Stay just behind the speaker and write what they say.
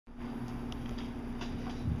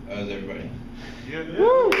How's everybody? Yeah.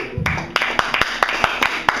 Woo!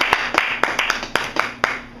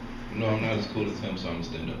 No, I'm not as cool as him, so I'm gonna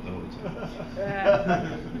stand up the whole time.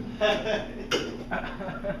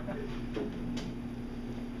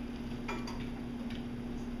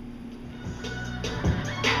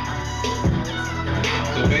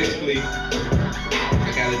 So basically,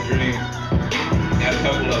 I got a dream. Got a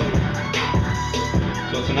couple of them.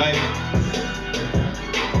 So tonight,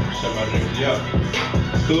 shut my dream to y'all.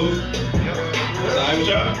 It's cool? Yep. That's all right with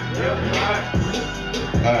y'all? Yep.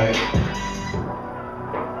 Alright.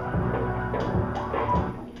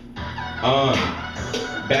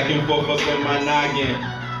 Back and forth up in my noggin.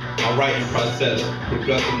 My writing process,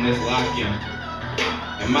 progressiveness locking.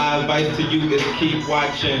 And my advice to you is keep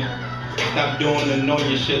watching. Stop doing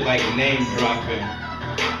annoying shit like name dropping.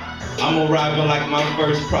 I'm arriving like my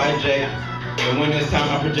first project. And when it's time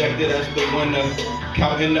I project it as the winner.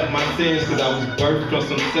 Counting up my sins cause I was birthed from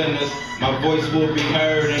some sinners. My voice will be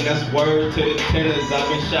heard and that's word to the tenors. I've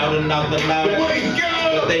been shouting out the loudest,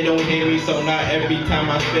 but they don't hear me. So now every time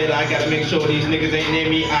I spit I gotta make sure these niggas ain't near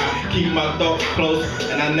me. I keep my thoughts close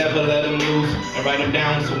and I never let them loose. And write them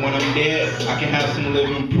down so when I'm dead I can have some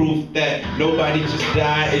living proof that nobody just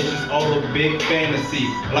died. It's just all a big fantasy.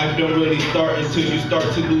 Life don't really start until you start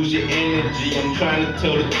to lose your energy. I'm trying to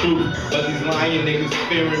tell the truth, but these lying niggas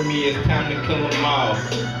fearing me. It's time to kill them all.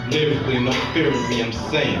 Lyrically, no fearing me, I'm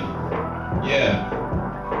saying. Yeah.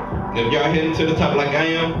 And if y'all heading to the top like I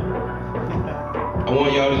am, I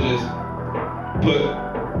want y'all to just put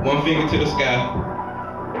one finger to the sky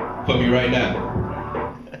for me right now.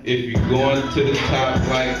 If you're going to the top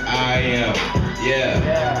like I am, yeah.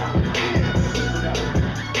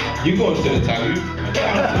 You going to the top, you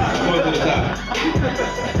going to the top.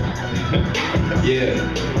 Yeah,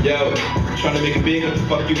 yo, trying to make it big, what the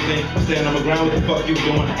fuck you think? I'm staying on the ground, what the fuck you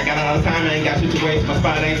doing? I got a lot of time, I ain't got shit to waste. My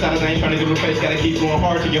spot ain't solid, I ain't trying to give a face. Gotta keep going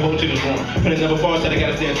hard till your whole shit is wrong. Put it never fall, shit, I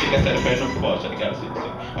gotta stand sick. I said a prayer never fall, shit, I gotta stand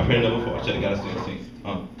sick. I pray never fall, shit, I gotta stand sick.